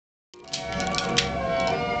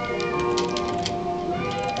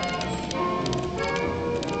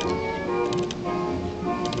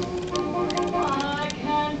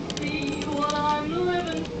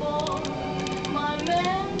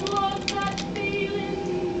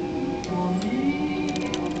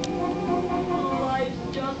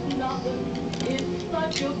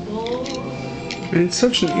And it's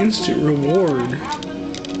such an instant reward.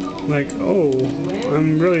 Like, oh,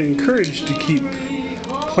 I'm really encouraged to keep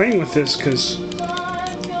playing with this because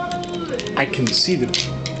I can see the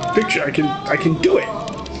picture. I can do it.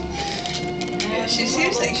 Yeah, she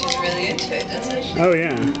seems like she's really into it, doesn't she? Oh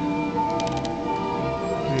yeah.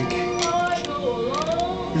 Like,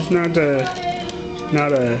 there's not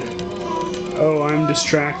a oh, I'm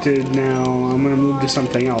distracted now, I'm gonna move to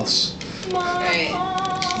something else. Right.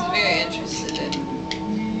 She's very interested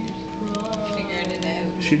in figuring it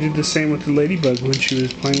out. She did the same with the ladybug when she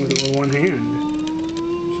was playing with it with one hand.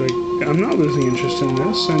 She's like, I'm not losing interest in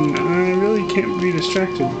this, and I really can't be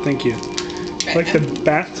distracted. Thank you. Right, Like the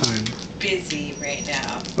bath time. Busy right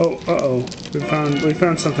now. Oh, uh-oh. We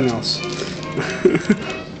found something else.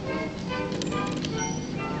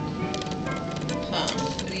 Huh.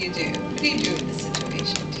 What do you do? What do you do in this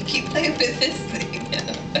situation? Do you keep playing with this thing?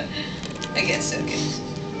 I guess so, guys.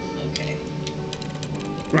 Okay.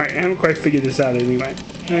 Right, I haven't quite figured this out anyway.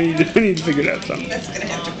 I need to figure it out something. That's gonna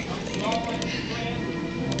have to be for later.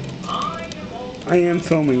 I am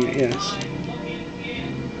filming it, yes.